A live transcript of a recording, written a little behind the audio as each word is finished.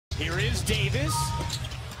Here is Davis.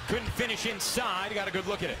 Couldn't finish inside. Got a good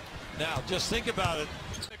look at it. Now, just think about it.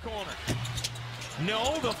 The corner.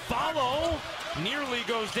 No, the follow nearly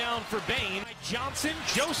goes down for Baynes. Johnson,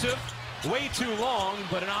 Joseph, way too long,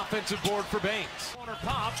 but an offensive board for Baynes. Corner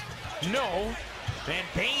pop, no. And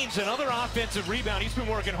Baynes, another offensive rebound. He's been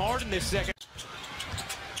working hard in this second.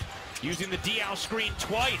 Using the Diaw screen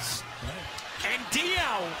twice. And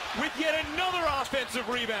Diaw with yet another offensive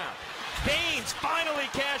rebound. Baynes finally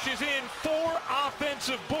cashes in 4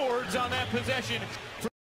 offensive boards on that possession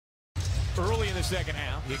early in the second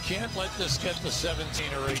half. You can't let this get to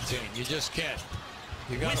 17 or 18. You just can't.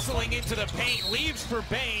 You Whistling into the paint, leaves for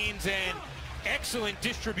Baynes, and excellent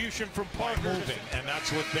distribution from Parker. Moving, and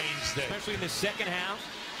that's what Baynes did. Especially in the second half.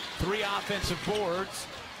 3 offensive boards.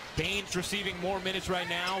 Baynes receiving more minutes right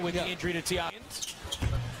now with the injury to T.I.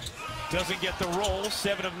 Doesn't get the roll.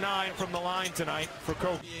 7 of 9 from the line tonight for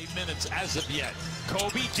Kobe. 8 minutes as of yet.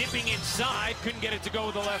 Kobe dipping inside. Couldn't get it to go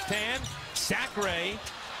with the left hand. Sacre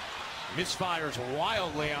misfires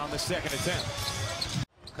wildly on the second attempt.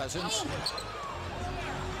 Cousins.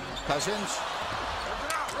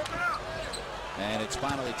 And it's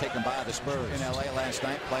finally taken by the Spurs. In LA last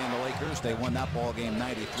night playing the Lakers. They won that ball game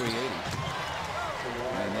 93-80.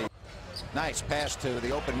 And nice pass to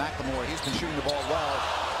the open McLemore. He's been shooting the ball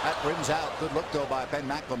well. That rims out. Good look though by Ben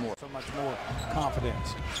McLemore. So much more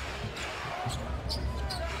confidence.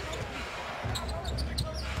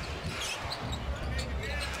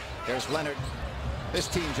 There's Leonard. This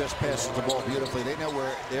team just passes the ball beautifully. They know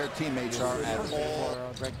where their teammates are at all.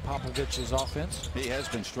 Greg Popovich's offense. He has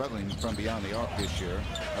been struggling from beyond the arc this year.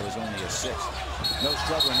 That was only a 6th. No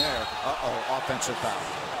struggling there. Offensive foul.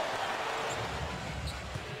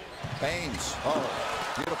 Baynes.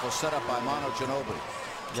 Beautiful setup by Manu Ginobili.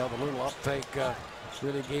 Yeah, the little up fake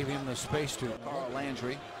really gave him the space to. Carl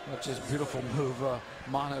Landry. That's just beautiful move.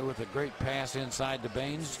 Manu with a great pass inside to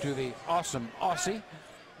Baynes to the awesome Aussie.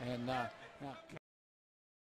 And now